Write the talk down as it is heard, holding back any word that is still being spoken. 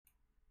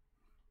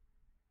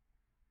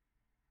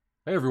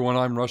Hey everyone,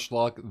 I'm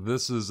Rushlock.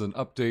 This is an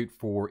update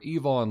for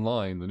EVE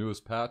Online, the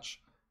newest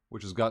patch,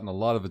 which has gotten a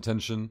lot of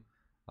attention.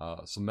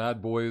 Some mad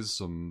boys,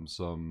 some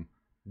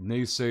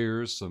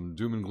naysayers, some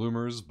doom and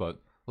gloomers, but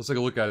let's take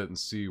a look at it and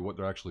see what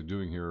they're actually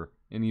doing here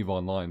in EVE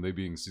Online, they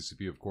being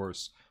CCP, of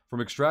course.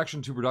 From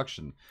extraction to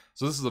production.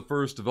 So this is the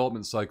first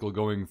development cycle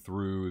going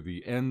through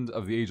the end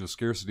of the Age of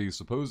Scarcity,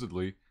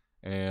 supposedly,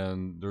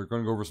 and they're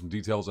going to go over some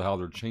details of how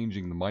they're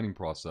changing the mining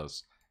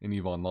process in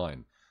EVE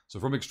Online. So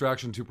from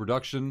extraction to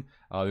production,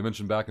 they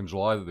mentioned back in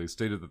July that they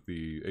stated that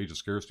the Age of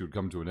Scarcity would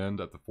come to an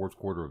end at the fourth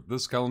quarter of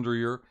this calendar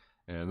year,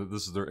 and that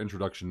this is their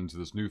introduction into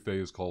this new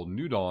phase called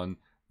New Dawn,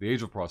 the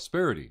Age of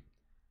Prosperity.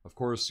 Of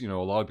course, you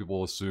know, a lot of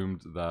people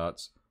assumed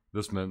that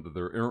this meant that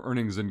their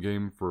earnings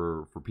in-game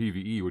for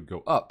PvE would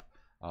go up,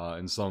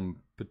 and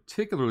some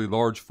particularly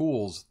large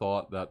fools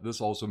thought that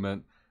this also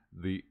meant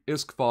the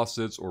ISK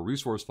faucets or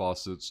resource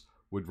faucets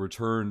would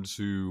return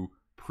to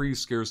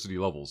pre-scarcity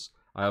levels.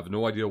 I have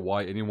no idea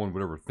why anyone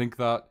would ever think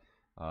that.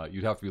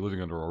 You'd have to be living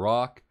under a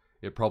rock.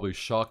 It probably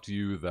shocked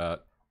you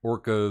that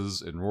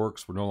orcas and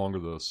rorks were no longer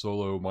the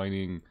solo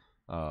mining,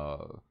 I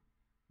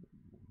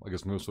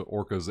guess most of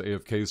orcas, the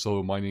AFK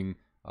solo mining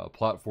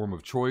platform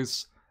of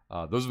choice.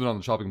 Those have been on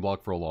the chopping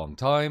block for a long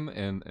time,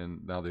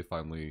 and now they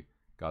finally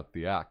got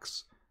the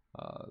axe.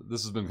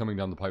 This has been coming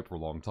down the pipe for a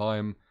long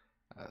time.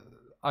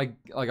 I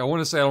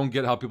want to say I don't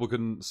get how people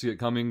couldn't see it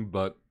coming,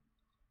 but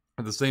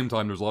at the same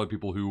time, there's a lot of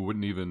people who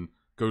wouldn't even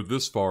go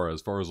this far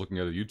as looking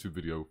at a YouTube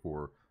video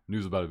for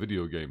news about a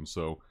video game.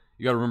 So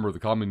you gotta remember, the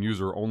common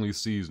user only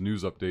sees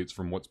news updates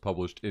from what's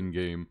published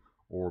in-game,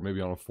 or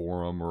maybe on a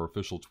forum or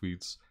official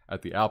tweets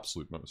at the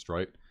absolute most,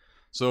 right?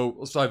 So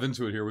let's dive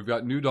into it here. We've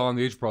got New Dawn,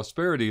 the Age of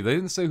Prosperity. They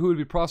didn't say who it would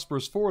be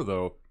prosperous for,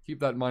 though. Keep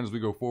that in mind as we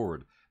go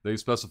forward. They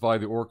specify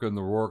the Orca and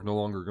the Rork no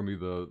longer going to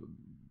be the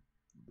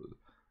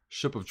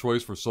ship of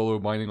choice for solo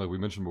mining like we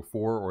mentioned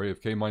before, or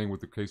AFK mining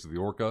with the case of the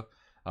Orca.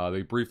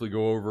 They briefly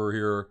go over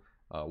here.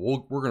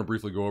 We're going to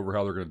briefly go over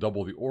how they're going to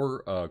double the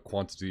ore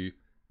quantity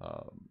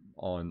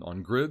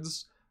on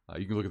grids.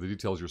 You can look at the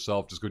details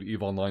yourself. Just go to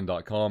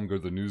eveonline.com, go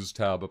to the news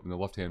tab up in the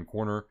left-hand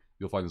corner.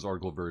 You'll find this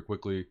article very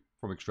quickly,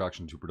 from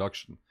extraction to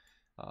production.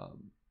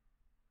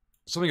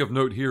 Something of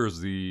note here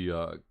is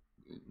the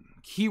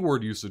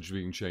keyword usage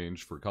being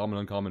changed for common,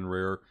 uncommon,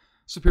 rare,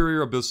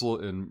 superior,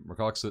 abyssal, and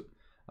mercoxit.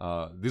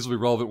 These will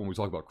be relevant when we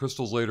talk about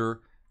crystals later.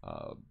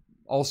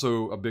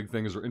 Also, a big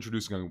thing is they're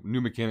introducing a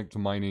new mechanic to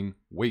mining,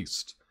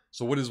 waste.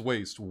 So what is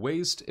waste?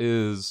 Waste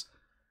is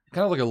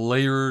kind of like a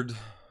layered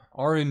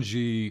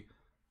RNG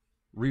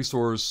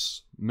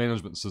resource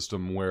management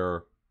system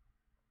where,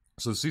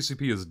 so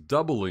CCP is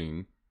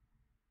doubling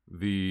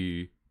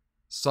the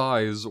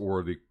size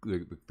or the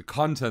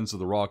contents of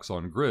the rocks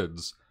on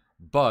grids,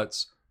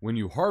 but when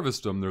you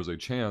harvest them, there's a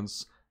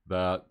chance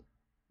that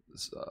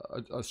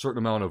a certain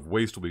amount of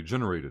waste will be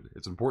generated.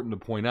 It's important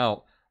to point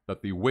out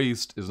that the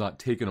waste is not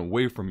taken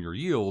away from your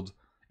yield,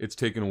 it's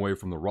taken away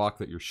from the rock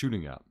that you're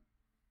shooting at.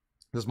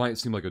 This might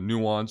seem like a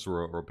nuance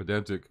or a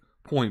pedantic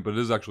point, but it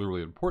is actually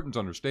really important to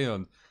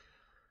understand.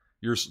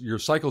 Your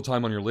cycle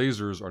time on your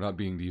lasers are not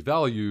being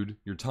devalued.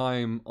 Your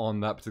time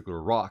on that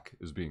particular rock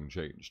is being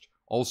changed.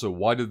 Also,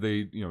 why did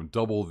they,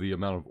 double the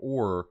amount of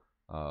ore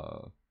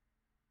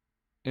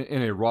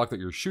in a rock that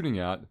you're shooting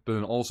at, but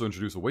then also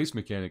introduce a waste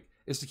mechanic?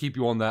 Is to keep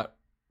you on that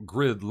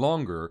grid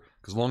longer,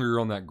 because longer you're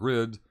on that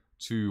grid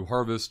to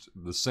harvest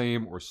the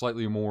same or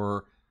slightly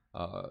more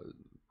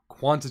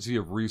quantity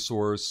of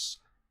resource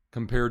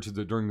compared to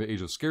during the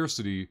Age of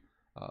Scarcity.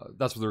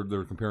 That's what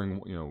they're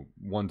comparing,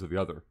 one to the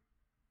other.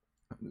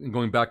 And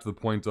going back to the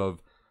point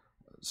of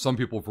some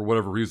people, for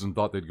whatever reason,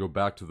 thought they'd go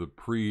back to the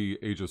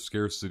pre-Age of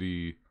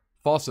Scarcity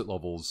faucet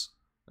levels.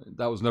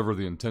 That was never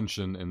the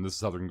intention, and this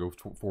is how they're going to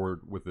go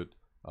forward with it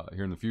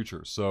here in the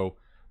future. So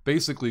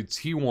basically,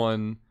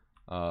 T1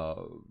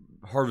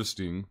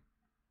 harvesting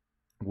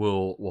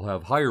will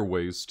have higher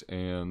waste,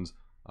 and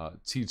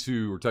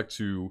T2 or Tech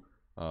 2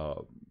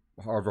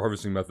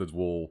 harvesting methods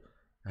will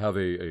have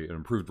an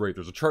improved rate.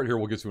 There's a chart here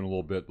we'll get to in a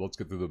little bit. Let's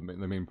get through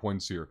the main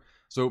points here.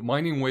 So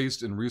mining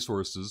waste and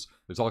resources,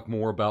 they talk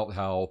more about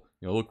how,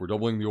 look, we're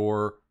doubling the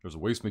ore, there's a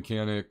waste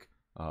mechanic.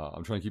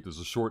 I'm trying to keep this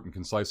as short and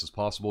concise as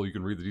possible. You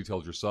can read the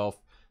details yourself.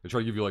 They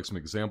try to give you like some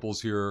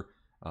examples here.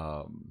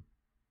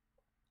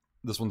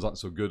 This one's not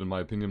so good in my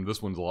opinion.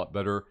 This one's a lot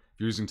better.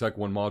 If you're using Tech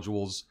 1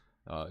 modules,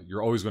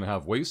 you're always going to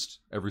have waste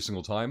every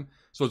single time.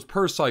 So it's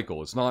per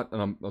cycle. It's not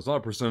a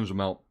percentage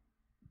amount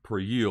per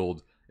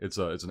yield. It's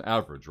an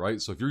average,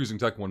 right? So if you're using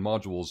Tech 1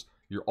 modules,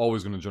 you're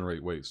always going to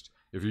generate waste.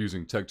 If you're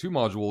using Tech 2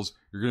 modules,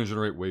 you're going to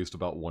generate waste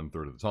about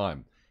 1/3 of the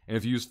time. And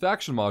if you use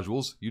faction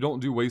modules, you don't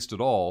do waste at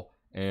all,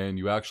 and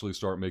you actually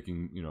start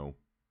making,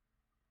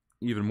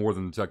 even more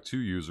than the Tech 2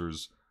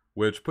 users,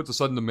 which puts a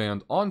sudden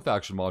demand on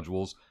faction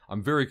modules.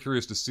 I'm very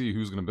curious to see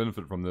who's going to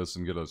benefit from this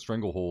and get a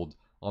stranglehold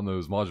on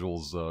those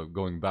modules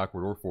going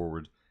backward or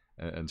forward,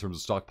 in terms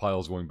of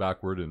stockpiles going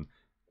backward and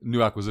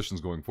new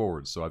acquisitions going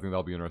forward. So I think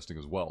that'll be interesting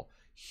as well.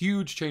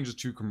 Huge changes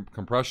to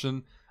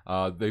compression.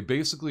 They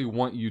basically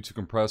want you to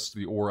compress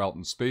the ore out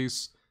in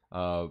space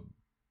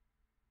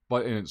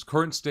but in its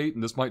current state,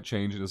 and this might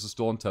change, and this is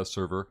still on test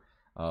server,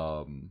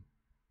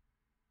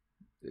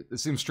 it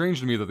seems strange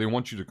to me that they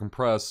want you to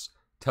compress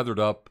tethered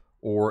up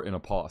or in a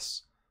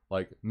POS.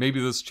 Like, maybe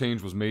this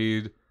change was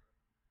made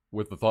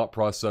with the thought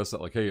process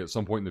that, like, hey, at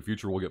some point in the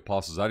future, we'll get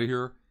POSes out of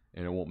here,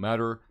 and it won't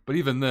matter. But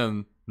even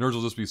then, nerds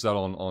will just be set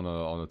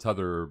on a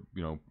tether,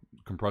 you know,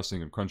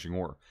 compressing and crunching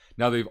ore.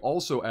 Now, they've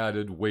also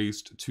added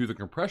waste to the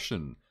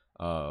compression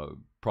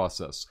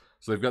process.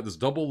 So they've got this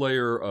double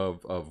layer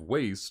of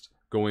waste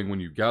going when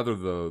you gather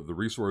the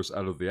resource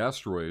out of the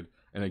asteroid,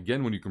 and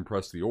again when you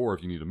compress the ore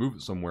if you need to move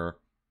it somewhere.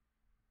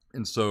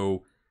 And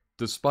so,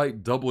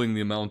 despite doubling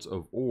the amount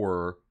of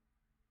ore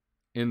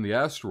in the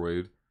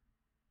asteroid,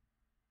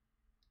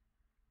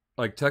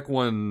 like, Tech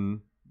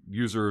 1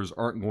 users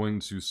aren't going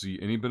to see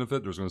any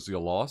benefit. They're going to see a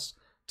loss.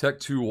 Tech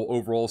 2 will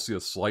overall see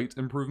a slight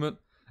improvement.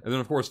 And then,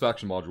 of course,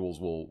 faction modules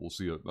will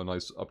see a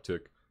nice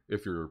uptick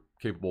if you're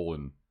capable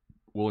and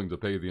willing to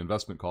pay the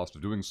investment cost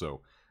of doing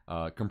so.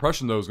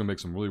 Compression, though, is going to make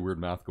some really weird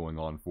math going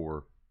on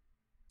for,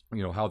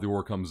 you know, how the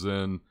ore comes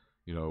in.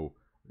 You know,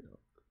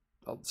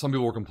 some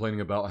people were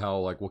complaining about how,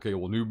 like, okay,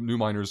 well, new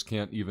miners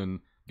can't even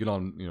get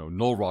on, you know,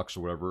 null rocks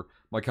or whatever.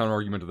 My counter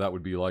argument to that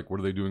would be, like, what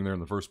are they doing there in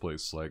the first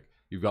place? Like,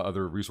 you've got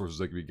other resources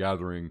they could be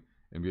gathering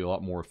and be a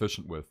lot more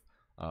efficient with.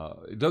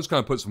 It does kind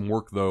of put some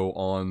work, though,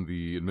 on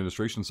the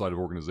administration side of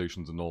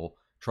organizations and all,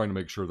 trying to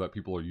make sure that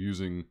people are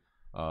using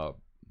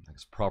I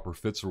guess proper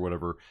fits or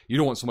whatever. You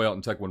don't want somebody out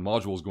in Tech 1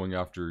 modules going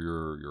after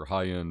your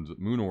high-end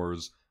moon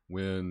ores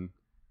when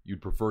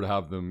you'd prefer to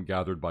have them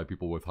gathered by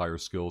people with higher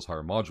skills,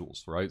 higher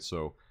modules, right?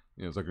 So,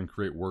 you know, that can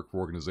create work for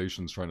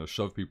organizations trying to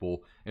shove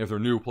people. And if they're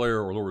a new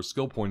player or lower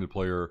skill-pointed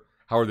player,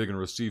 how are they going to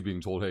receive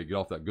being told, hey, get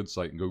off that good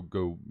site and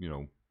go, you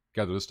know,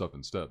 gather this stuff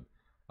instead?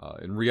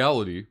 In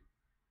reality,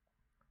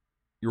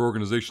 your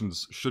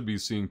organizations should be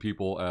seeing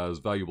people as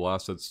valuable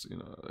assets, you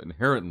know,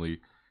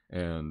 inherently,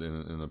 and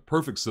in a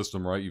perfect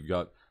system, right? You've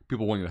got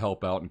people wanting to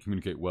help out and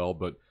communicate well,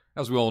 but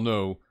as we all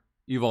know,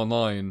 EVE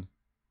Online,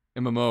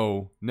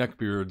 MMO,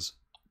 neckbeards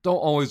don't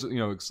always, you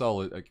know,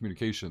 excel at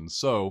communication.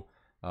 So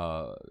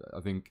I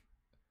think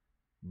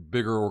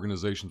bigger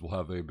organizations will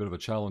have a bit of a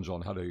challenge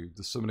on how to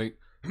disseminate,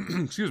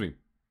 excuse me,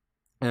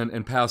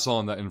 and pass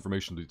on that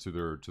information to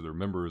their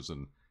members,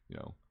 and, you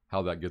know,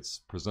 how that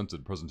gets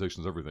presented.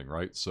 Presentations, everything,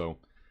 right? So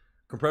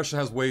compression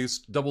has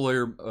waste, double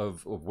layer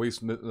of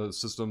waste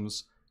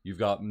systems. You've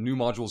got new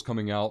modules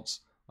coming out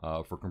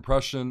for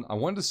compression. I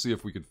wanted to see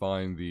if we could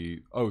find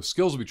the... Oh,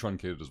 skills will be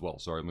truncated as well.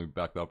 Sorry, let me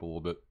back that up a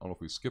little bit. I don't know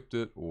if we skipped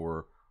it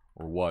or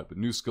what, but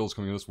new skills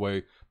coming this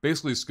way.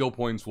 Basically, skill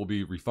points will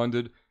be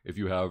refunded if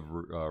you have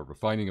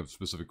refining of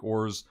specific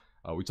ores.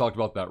 We talked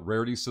about that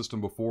rarity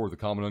system before, the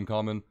common,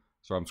 uncommon.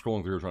 Sorry, I'm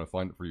scrolling through here trying to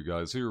find it for you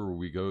guys. Here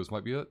we go. This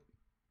might be it.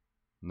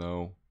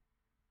 No.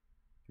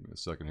 Give me a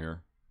second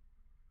here.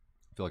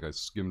 I feel like I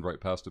skimmed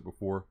right past it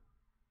before.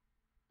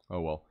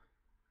 Oh, well.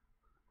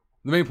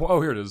 The main point, oh,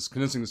 here it is,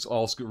 condensing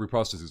all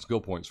reprocessing skill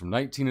points from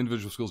 19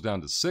 individual skills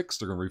down to 6.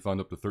 They're going to refund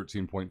up to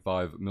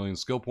 13.5 million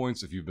skill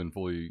points if you've been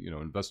fully, you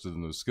know, invested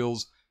in those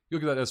skills.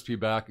 You'll get that SP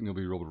back, and you'll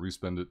be able to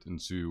respend it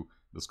into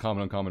this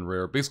common, uncommon,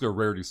 rare, basically a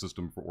rarity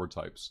system for ore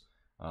types.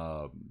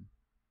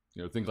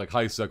 You know, things like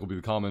high sec will be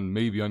the common,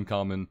 maybe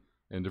uncommon,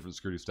 and different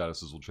security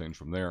statuses will change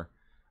from there.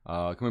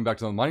 Coming back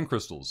to the mine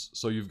crystals,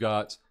 so you've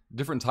got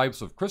different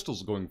types of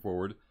crystals going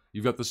forward.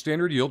 You've got the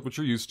standard yield, which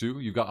you're used to.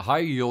 You've got high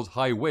yield,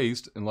 high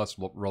waste, and less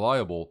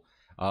reliable.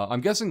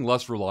 I'm guessing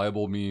less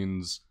reliable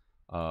means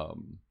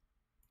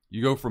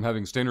you go from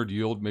having standard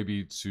yield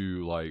maybe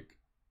to like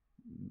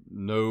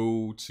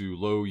no to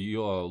low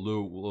yield,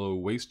 low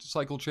waste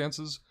cycle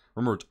chances.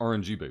 Remember, it's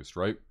RNG based,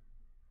 right?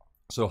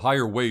 So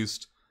higher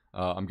waste,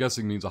 I'm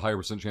guessing, means a higher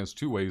percent chance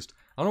to waste.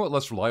 I don't know what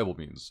less reliable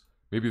means.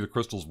 Maybe the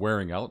crystal's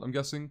wearing out, I'm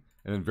guessing,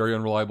 and then very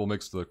unreliable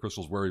makes the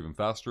crystals wear even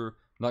faster.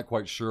 Not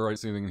quite sure. I didn't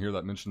see anything here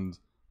that mentioned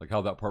like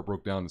how that part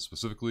broke down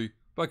specifically,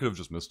 but I could have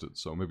just missed it,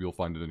 so maybe you'll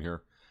find it in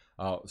here.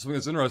 Something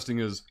that's interesting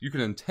is you can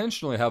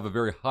intentionally have a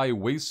very high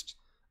waste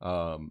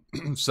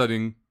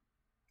setting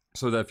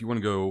so that if you want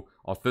to go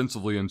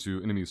offensively into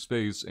enemy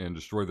space and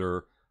destroy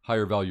their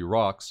higher value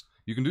rocks,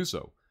 you can do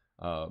so.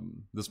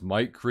 This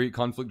might create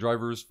conflict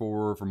drivers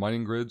for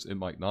mining grids, it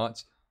might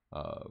not,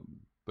 but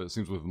it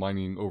seems with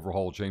mining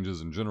overhaul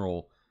changes in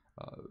general,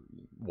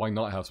 why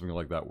not have something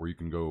like that where you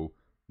can go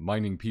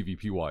mining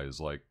PvP wise,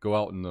 like go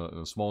out in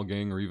a small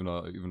gang or even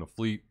a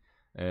fleet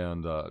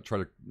and try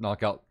to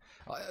knock out.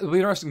 It'll be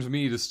interesting to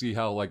me to see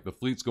how like the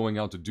fleet's going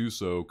out to do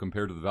so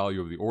compared to the value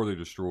of the ore they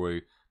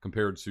destroy,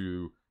 compared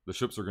to the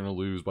ships are going to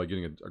lose by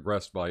getting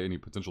aggressed by any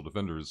potential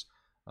defenders.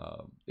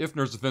 If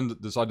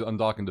nerds decide to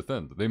undock and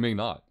defend, they may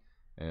not,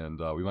 and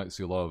we might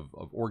see a lot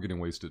of ore getting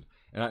wasted.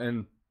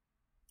 And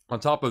on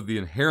top of the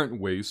inherent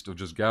waste of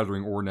just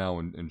gathering ore now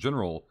in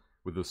general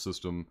with this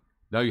system,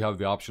 now you have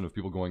the option of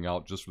people going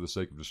out just for the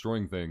sake of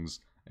destroying things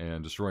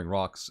and destroying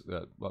rocks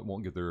that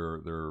won't get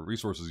their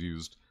resources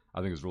used. I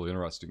think is really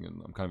interesting,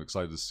 and I'm kind of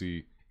excited to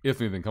see if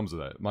anything comes of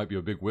that. It might be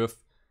a big whiff.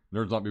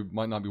 Nerds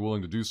might not be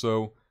willing to do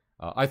so.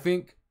 I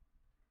think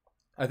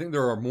I think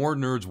there are more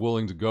nerds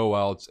willing to go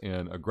out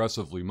and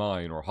aggressively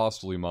mine or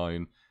hostily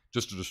mine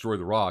just to destroy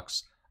the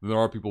rocks than there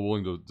are people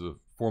willing to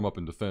form up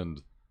and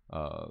defend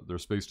their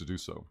space to do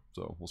so.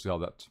 So we'll see how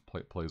that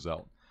plays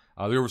out.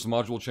 There were some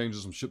module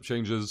changes, some ship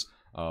changes.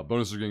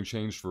 Bonuses are getting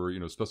changed for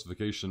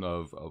specification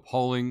of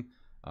hauling.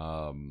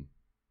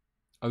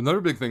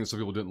 Another big thing that some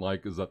people didn't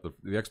like is that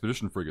the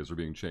expedition frigates are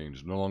being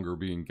changed, no longer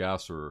being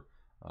gas or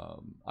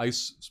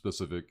ice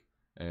specific.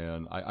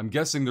 And I'm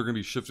guessing they're going to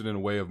be shifted in a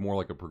way of more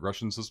like a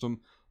progression system.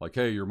 Like,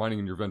 hey, you're mining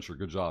in your venture,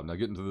 good job. Now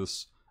get into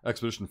this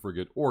expedition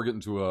frigate or get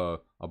into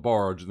a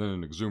barge and then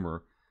an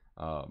exhumer.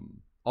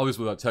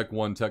 Obviously, with that Tech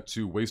 1, Tech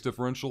 2 waste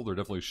differential, they're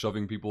definitely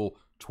shoving people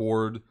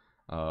toward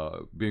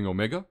being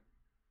Omega.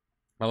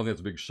 I don't think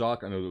that's a big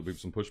shock. I know there'll be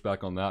some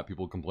pushback on that.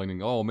 People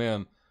complaining, oh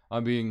man,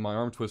 I'm being my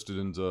arm twisted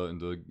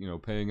into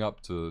paying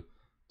up to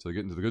get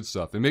into the good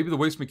stuff. And maybe the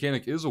waste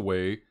mechanic is a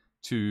way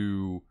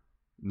to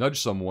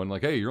nudge someone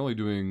like, hey, you're only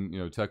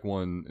doing Tech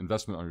 1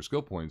 investment on your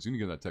skill points. You can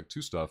get that Tech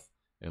 2 stuff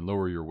and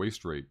lower your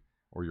waste rate,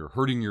 or you're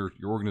hurting your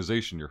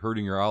organization, you're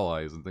hurting your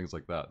allies and things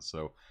like that.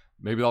 So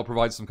maybe that'll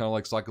provide some kind of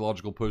like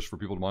psychological push for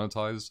people to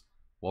monetize.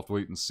 We'll have to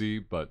wait and see,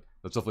 but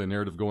that's definitely a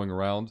narrative going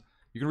around.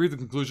 You can read the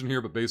conclusion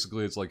here, but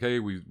basically it's like, hey,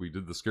 we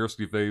did the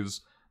scarcity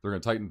phase. They're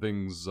going to tighten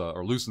things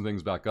or loosen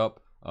things back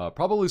up,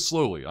 probably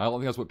slowly. I don't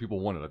think that's what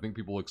people wanted. I think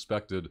people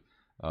expected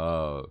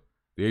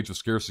the age of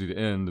scarcity to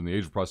end and the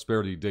age of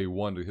prosperity day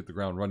one to hit the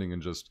ground running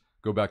and just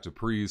go back to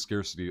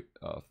pre-scarcity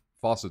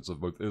faucets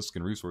of both ISK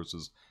and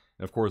resources.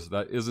 And of course,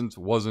 that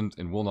wasn't,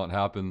 and will not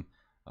happen.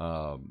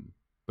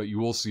 But you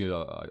will see,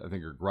 I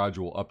think, a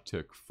gradual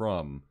uptick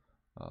from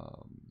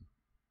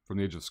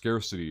the age of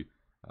scarcity.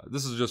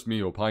 This is just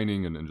me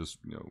opining and just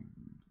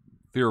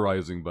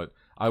theorizing, but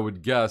I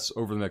would guess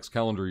over the next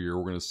calendar year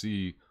we're going to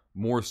see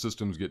more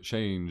systems get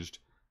changed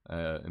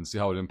and see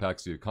how it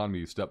impacts the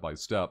economy step by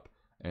step.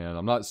 And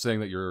I'm not saying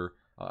that you're,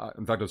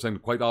 in fact, I'm saying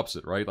quite the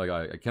opposite, right? Like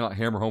I cannot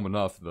hammer home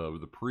enough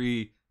the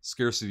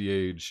pre-scarcity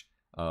age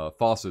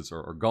faucets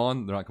are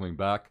gone. They're not coming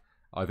back.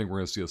 I think we're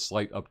going to see a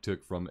slight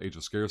uptick from age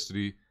of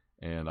scarcity,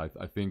 and I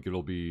think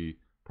it'll be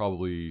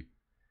probably,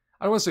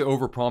 I don't want to say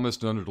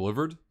overpromised and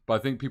under-delivered, but I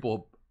think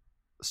people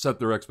set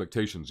their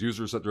expectations.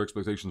 Users set their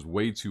expectations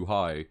way too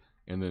high,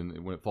 and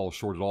then when it falls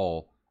short at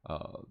all,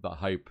 the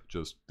hype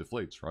just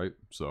deflates, right?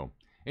 So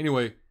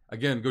anyway,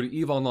 again, go to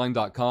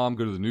eveonline.com,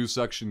 go to the news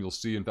section. You'll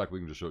see, in fact, we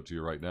can just show it to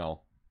you right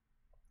now.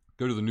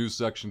 Go to the news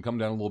section, come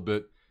down a little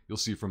bit. You'll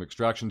see from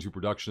extraction to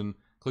production.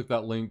 Click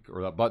that link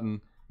or that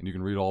button, and you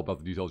can read all about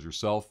the details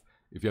yourself.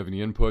 If you have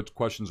any input,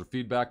 questions, or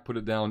feedback, put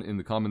it down in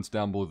the comments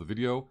down below the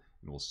video,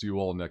 and we'll see you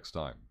all next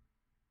time.